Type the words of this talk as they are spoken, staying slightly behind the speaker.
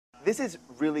This is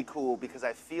really cool because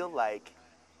I feel like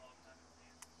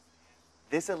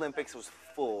this Olympics was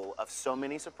full of so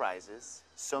many surprises,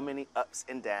 so many ups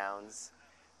and downs.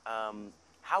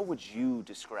 How would you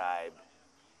describe,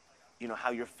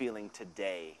 how you're feeling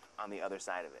today on the other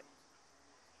side of it?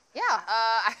 Yeah,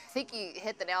 I think you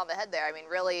hit the nail on the head there. I mean,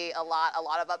 really a lot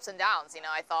of ups and downs.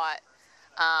 I thought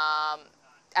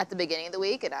at the beginning of the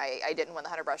week, and I didn't win the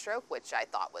 100 breaststroke, which I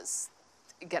thought was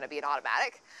going to be an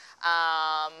automatic.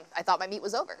 I thought my meet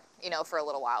was over, for a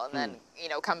little while, and then,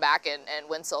 come back and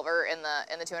win silver in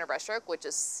the 200 breaststroke, which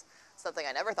is something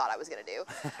I never thought I was going to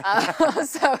do.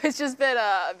 So it's just been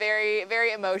a very,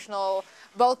 very emotional,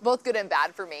 both good and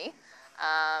bad for me.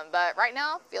 But right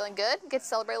now, feeling good, get to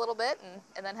celebrate a little bit,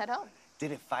 and then head home.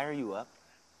 Did it fire you up?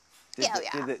 Yeah.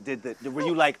 Were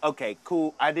you like, okay,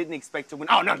 cool, I didn't expect to win.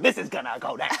 Oh, no, this is going to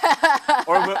go down.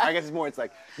 Or I guess it's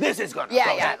like, this is going to go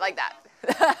down. Yeah, like that.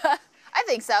 I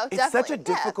think so, It's definitely. such a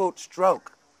difficult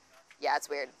stroke. Yeah, it's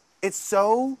weird. It's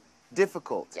so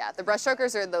difficult. Yeah, the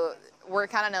breaststrokers we're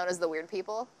kind of known as the weird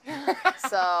people.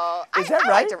 So Is that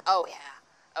right? Oh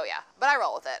yeah. But I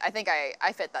roll with it. I think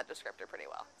I fit that descriptor pretty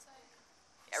well.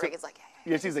 Yeah, Regan's like,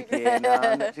 yeah. Yeah, she's like, yeah,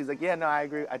 no. She's like, yeah, no, I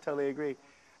agree. I totally agree.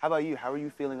 How about you? How are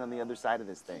you feeling on the other side of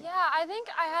this thing? Yeah, I think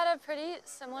I had a pretty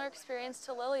similar experience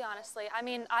to Lilly, honestly. I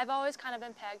mean, I've always kind of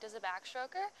been pegged as a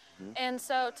backstroker. And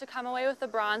so to come away with the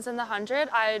bronze in the 100,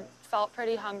 I felt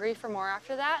pretty hungry for more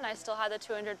after that. And I still had the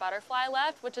 200 butterfly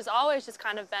left, which has always just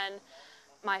kind of been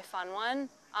my fun one.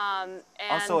 And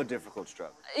Also a difficult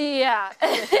stroke. Yeah.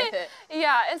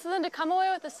 Yeah, and so then to come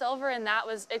away with the silver, and that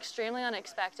was extremely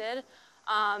unexpected.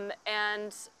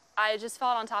 And I just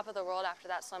felt on top of the world after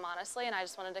that swim, honestly, and I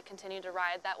just wanted to continue to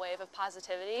ride that wave of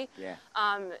positivity. Yeah.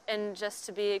 And just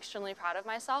to be extremely proud of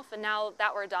myself. And now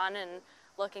that we're done and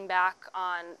looking back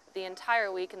on the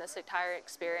entire week and this entire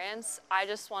experience, I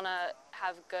just want to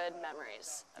have good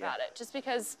memories about it. Just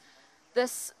because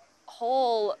this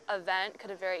whole event could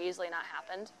have very easily not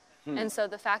happened. And so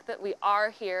the fact that we are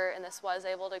here and this was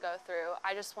able to go through,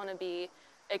 I just want to be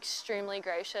extremely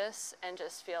gracious and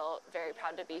just feel very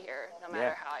proud to be here, no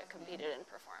matter how I competed and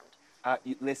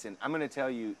performed. Listen, I'm gonna tell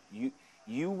you,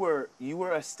 you were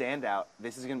a standout.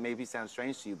 This is gonna maybe sound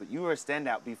strange to you, but you were a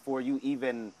standout before you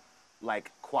even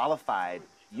qualified.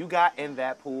 You got in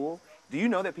that pool. Do you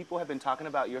know that people have been talking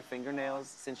about your fingernails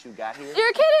since you got here?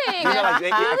 You're kidding!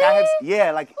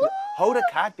 Hoda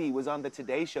Kotb was on the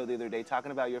Today Show the other day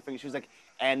talking about your fingers. She was like,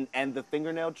 and the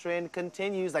fingernail trend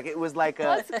continues. Like it was like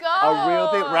a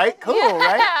real thing, right? Cool,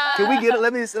 right? Can we get it?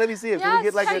 Let me see it. Yes, Can we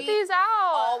get like check these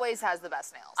out. Always has the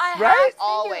best nails. Right?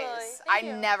 Always. I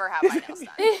never have my nails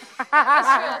done.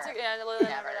 That's true. Yeah, Lily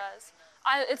never does.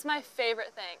 It's my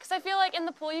favorite thing. Because I feel like in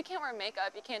the pool, you can't wear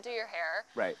makeup. You can't do your hair.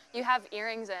 Right. You have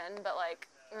earrings in, but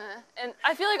and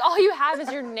I feel like all you have is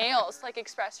your nails to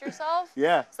express yourself.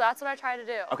 Yeah. So that's what I try to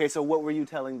do. Okay, so what were you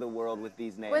telling the world with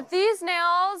these nails? With these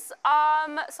nails,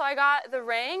 so I got the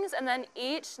rings, and then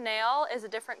each nail is a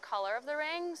different color of the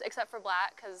rings, except for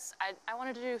black, because I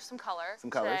wanted to do some color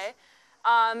today.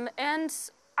 And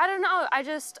I don't know,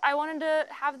 I wanted to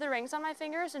have the rings on my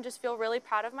fingers and just feel really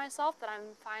proud of myself that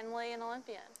I'm finally an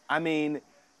Olympian. I mean,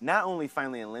 not only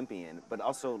finally an Olympian, but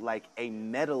also a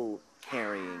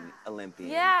medal-carrying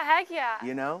Olympian. Yeah, heck yeah.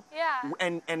 You know? Yeah.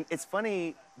 And it's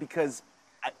funny because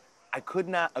I could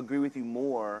not agree with you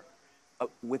more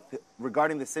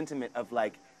regarding the sentiment of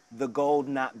the gold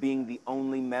not being the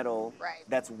only medal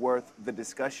that's worth the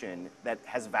discussion, that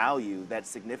has value, that's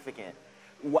significant.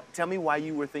 Tell me why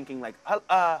you were thinking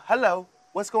hello,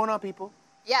 what's going on, people?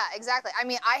 Yeah, exactly. I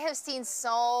mean, I have seen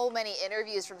so many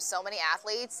interviews from so many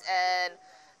athletes, and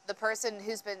the person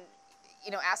who's been,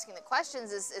 asking the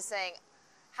questions is saying,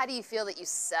 how do you feel that you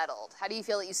settled? How do you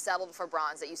feel that you settled for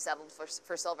bronze, that you settled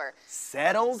for silver?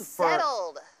 Settled?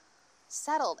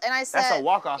 Settled. And I said, that's a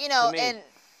walk-off to me. And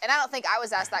I don't think I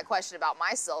was asked that question about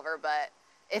my silver, but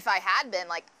if I had been,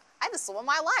 I had the swim of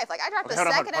my life. I dropped a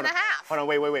second and a half. Hold on,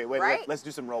 wait. Right? Let's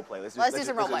do some role play. Let's do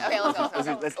some role play. Okay,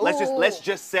 let's go. Let's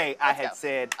just say I had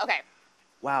said, okay.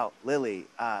 Wow, Lilly,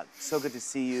 so good to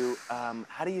see you.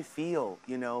 How do you feel?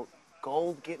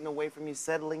 Gold getting away from you,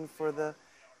 settling for the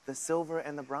silver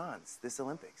and the bronze this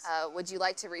Olympics. Would you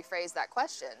like to rephrase that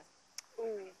question?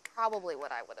 Probably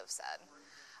what I would have said.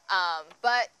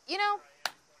 But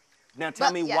Now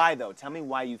tell me why though. Tell me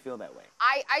why you feel that way.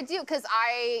 I do, because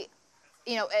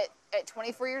at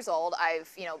 24 years old, I've,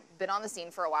 been on the scene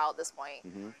for a while at this point.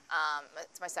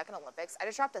 It's my second Olympics. I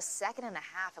just dropped a second and a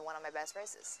half in one of my best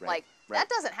races. That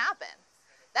doesn't happen.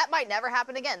 That might never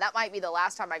happen again. That might be the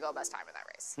last time I go best time in that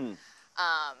race.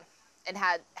 And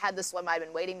had the swim I've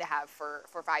been waiting to have for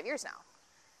 5 years now.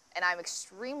 And I'm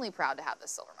extremely proud to have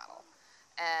this silver medal.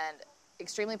 and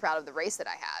extremely proud of the race that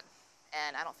I had.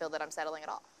 And I don't feel that I'm settling at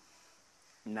all.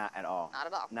 Not at all. Not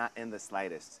at all. Not in the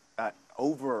slightest.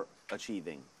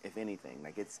 Overachieving, if anything.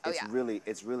 Like it's really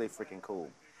freaking cool.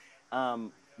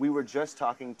 We were just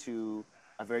talking to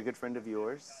a very good friend of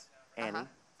yours, Annie.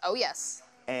 Oh yes.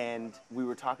 And we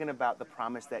were talking about the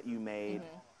promise that you made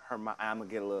her mom. I'm gonna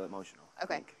get a little emotional.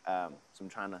 Okay. I think. So I'm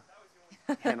trying to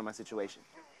handle my situation.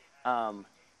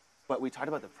 But we talked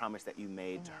about the promise that you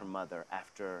made to her mother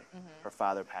after her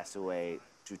father passed away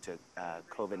due to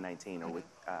COVID-19 or with.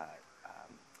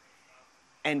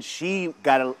 And she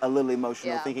got a little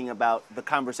emotional thinking about the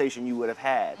conversation you would have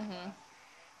had.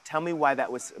 Tell me why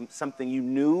that was something you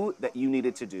knew that you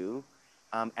needed to do,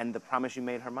 and the promise you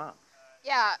made her mom.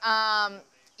 Yeah,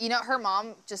 you know, her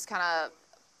mom just kind of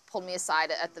pulled me aside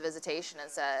at the visitation and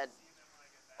said,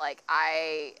 like,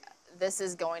 this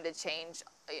is going to change,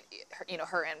 you know,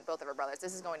 her and both of her brothers,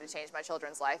 this is going to change my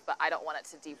children's life, but I don't want it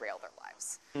to derail their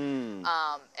lives.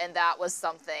 And that was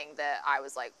something that I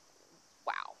was like,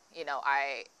 wow. You know,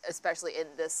 especially in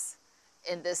this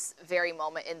very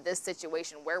moment, in this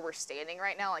situation where we're standing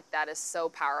right now, like that is so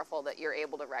powerful that you're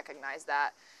able to recognize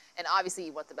that. And obviously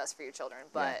you want the best for your children,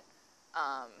 but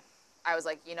I was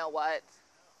like, you know what,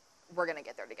 we're gonna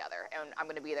get there together and I'm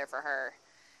gonna be there for her.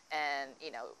 And,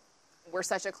 you know, we're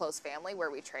such a close family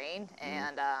where we train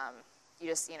and you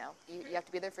just, you know, you have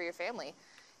to be there for your family.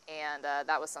 And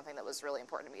that was something that was really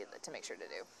important to me to make sure to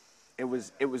do. It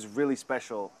was really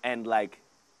special and like,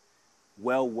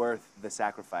 well worth the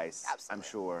sacrifice. Absolutely. I'm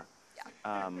sure.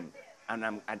 Yeah.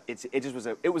 And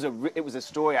it was a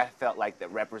story I felt like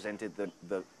that represented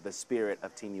the spirit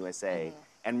of Team USA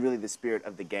and really the spirit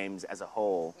of the games as a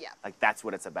whole. Yeah. Like that's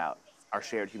what it's about. Our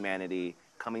shared humanity,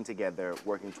 coming together,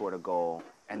 working toward a goal,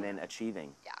 and then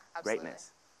achieving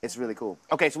greatness. It's really cool.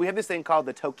 Okay, so we have this thing called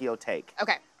the Tokyo Take.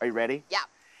 Okay. Are you ready? Yeah.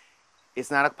 It's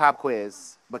not a pop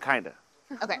quiz, but kinda.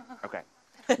 Okay. Okay.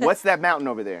 What's that mountain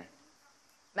over there?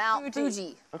 Mount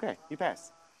Fuji. Okay, you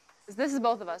pass. This is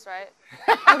both of us, right?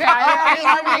 Okay,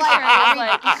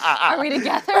 are we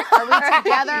together? Are we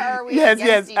together or are we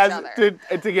against each other?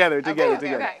 Together.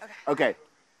 Okay.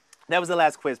 That was the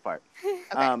last quiz part.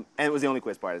 And it was the only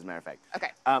quiz part, as a matter of fact.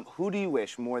 Okay. Who do you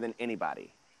wish more than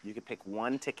anybody? You could pick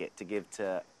one ticket to give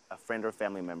to a friend or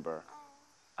family member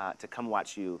to come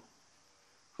watch you.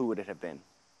 Who would it have been?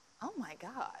 Oh my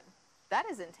God. That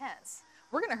is intense.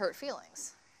 We're going to hurt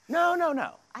feelings. No.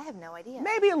 I have no idea.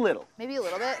 Maybe a little. Maybe a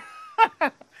little bit.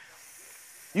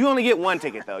 You only get one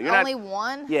ticket, though. You're only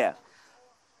one? Yeah.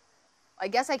 I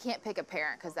guess I can't pick a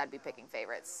parent because that'd be picking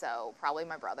favorites. So probably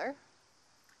my brother.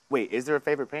 Wait, is there a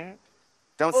favorite parent?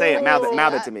 Don't say it. Mouth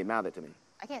it to me. Mouth it to me.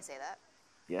 I can't say that.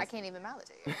 Yes. I can't even mouth it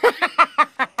to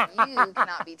you. You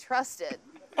cannot be trusted.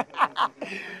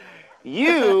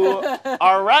 You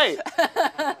are right.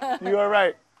 You are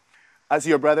right. So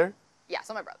your brother? Yeah,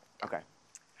 so my brother. Yeah. Okay.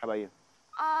 How about you?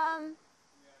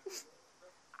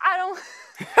 I don't.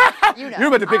 You know. You're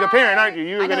about to pick a parent, aren't you?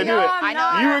 You were going to do it. I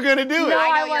know. You were going to do it. No,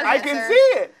 I know your I can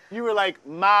see it. You were like,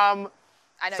 Mom,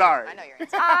 sorry. I know your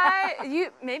answer.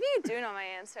 Maybe you do know my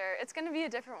answer. It's going to be a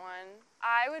different one.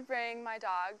 I would bring my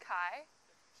dog, Kai.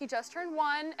 He just turned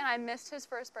 1, and I missed his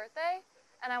first birthday,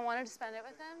 and I wanted to spend it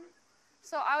with him.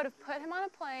 So I would have put him on a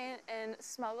plane and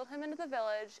smuggled him into the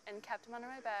village and kept him under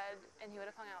my bed, and he would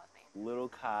have hung out with me. Little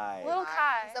Kai. Little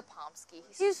Kai. He's a Pomsky.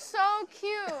 He's so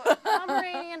cute.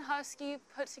 Pomeranian Husky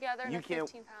put together in a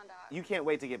 15-pound dog. You can't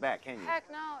wait to get back, can you? Heck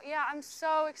no. Yeah, I'm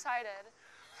so excited.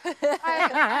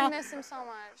 I miss him so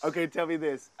much. Okay, tell me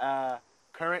this.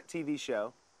 Current TV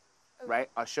show, right?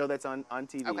 A show that's on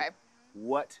TV. Okay.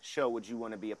 What show would you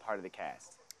want to be a part of the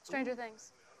cast? Stranger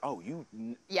Things. Oh, you...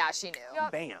 Yeah, she knew.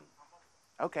 Yep. Bam.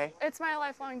 Okay. It's my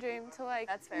lifelong dream to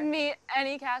That's fair. meet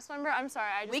any cast member. I'm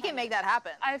sorry, We can make that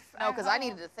happen. No, because I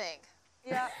needed to think.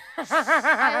 Yeah.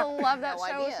 I love that No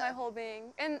show with idea. my whole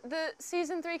being. And the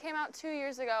season 3 came out 2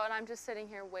 years ago, and I'm just sitting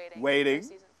here waiting. Waiting. For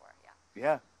season 4.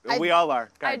 Yeah. Yeah. We all are,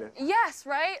 kind of. Yes,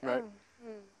 right? Right.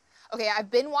 Okay, I've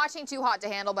been watching Too Hot to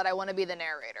Handle, but I want to be the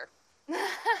narrator.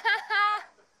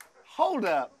 Hold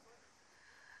up.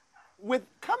 With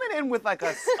coming in with like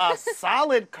a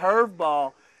solid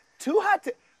curveball, Too Hot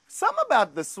to... Some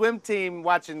about the swim team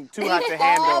watching Too Hot to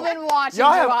Handle. All been watching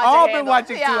Y'all Too have Hot all to been Handle.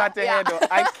 watching Yeah, Too Hot to yeah. Handle.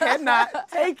 I cannot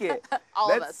take it.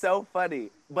 All of That's us. so funny.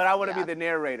 But I want to Yeah. be the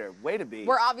narrator. Way to be.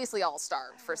 We're obviously all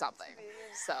starved for something.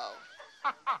 So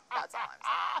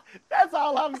that's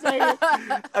all I'm saying. That's all I'm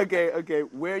saying. Okay.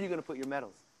 Where are you going to put your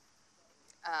medals?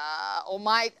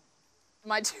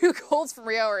 My 2 golds from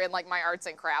Rio are in like my arts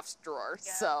and crafts drawer.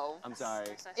 Yeah. So I'm sorry.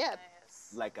 Yeah.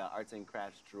 Nice. Like a arts and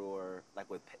crafts drawer, like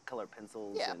with colored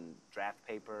pencils Yeah. and draft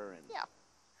paper. And yeah.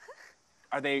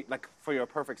 Are they like for your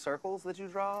perfect circles that you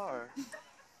draw, or?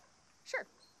 Sure.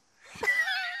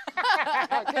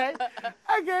 Okay.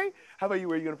 Okay. How about you?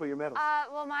 Where are you gonna put your medals?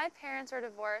 Well, my parents are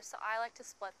divorced, so I like to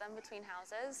split them between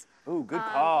houses. Ooh, good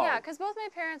call. Yeah, because both my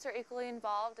parents are equally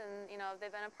involved, and you know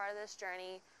they've been a part of this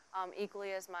journey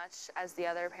equally as much as the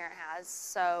other parent has.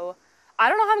 So I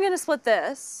don't know how I'm gonna split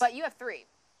this. But you have 3.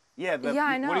 Yeah, Yeah,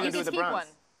 I know. What are you You gonna do with the just keep bronze? one.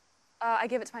 I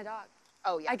give it to my dog.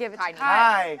 Oh yeah. I give it to Kai.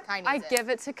 Kai. Kai. Needs I it. give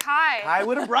it to Kai. Kai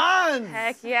with a bronze.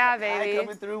 Heck yeah, baby. Kai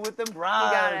coming through with the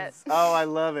bronze. got it. Oh, I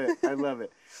love it. I love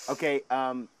it. Okay,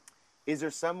 is there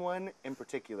someone in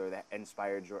particular that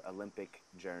inspired your Olympic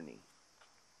journey?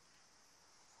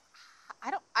 I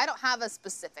don't have a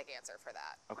specific answer for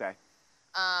that. Okay.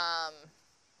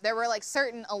 There were like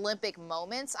certain Olympic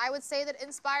moments I would say that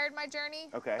inspired my journey.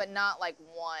 Okay. But not like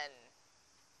one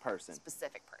Person.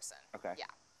 specific person. Okay. Yeah.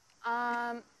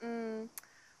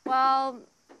 Well,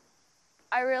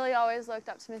 I really always looked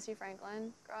up to Missy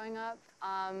Franklin growing up.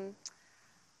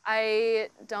 I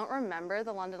don't remember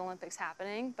the London Olympics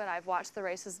happening, but I've watched the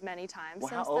races many times Well,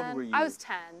 since how old then. were you? I was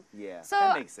 10. Yeah. So,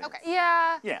 that makes sense. Okay.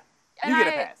 Yeah. Yeah. And You get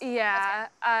a pass. Yeah.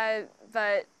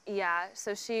 But yeah,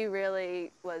 so she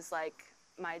really was like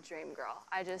my dream girl.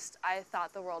 I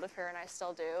thought the world of her, and I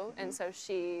still do. Mm-hmm. And so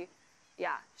she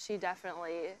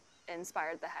definitely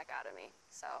inspired the heck out of me.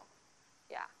 So,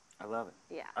 yeah. I love it.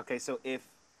 Yeah. Okay, so if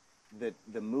the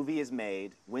movie is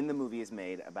made, when the movie is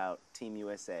made about Team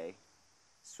USA,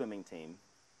 swimming team,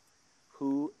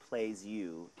 who plays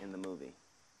you in the movie?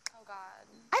 Oh, God.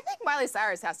 I think Miley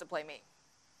Cyrus has to play me.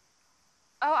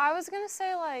 Oh, I was going to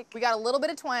say, like... We got a little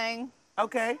bit of twang.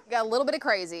 Okay. We got a little bit of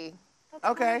crazy. That's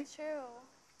Okay. not true.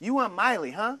 You want Miley,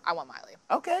 huh? I want Miley.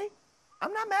 Okay.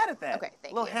 I'm not mad at that. Okay,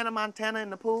 thank Little you. Hannah Montana in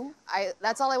the pool.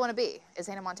 That's all I want to be, is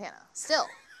Hannah Montana. Still.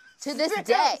 To this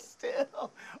day.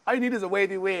 Still. All you need is a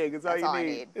wavy wig. That's all That's you all I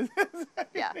need.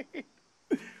 Yeah.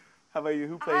 How about you?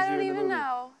 Who plays I you don't in the even movie?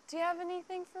 know. Do you have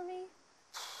anything for me?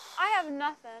 I have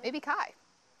nothing. Maybe Kai.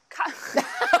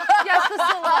 Yes, the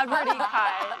celebrity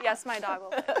Kai. Yes, my dog will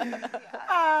play. No,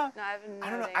 I have no I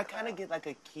don't know. idea. I kind of get like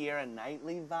a Keira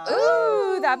Knightley vibe.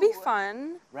 Ooh, that'd be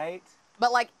fun. Right?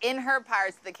 But like in her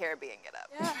Pirates of the Caribbean get up.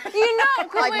 Yeah. You know,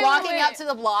 Like walking up to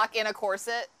the block in a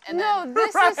corset and then, this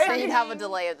is then something, you'd have a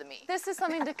delay of the meet. This is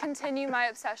something to continue my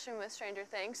obsession with Stranger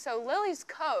Things. So Lily's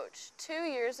coach 2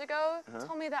 years ago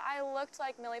told me that I looked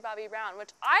like Millie Bobby Brown,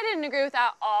 which I didn't agree with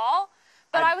at all.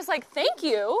 But I was like, thank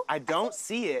you. I don't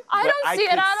see it. I but don't see it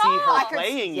could at see all. her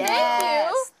playing you.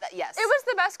 Yes. Yes. It was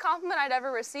the best compliment I'd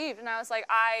ever received, and I was like,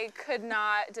 I could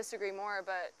not disagree more,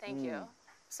 but thank you.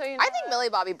 So you know I think Millie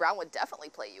Bobby Brown would definitely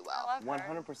play you well. I love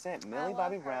her. 100%. Millie love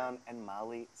Bobby her. Brown and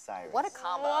Miley Cyrus. What a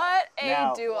combo. What a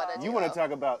Now, duo. What a You want to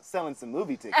talk about selling some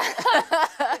movie tickets.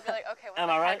 I'd be like, okay, what Am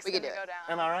the I right? heck's We could gonna do go it.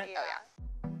 down? Am I right? Yeah. Oh, yeah.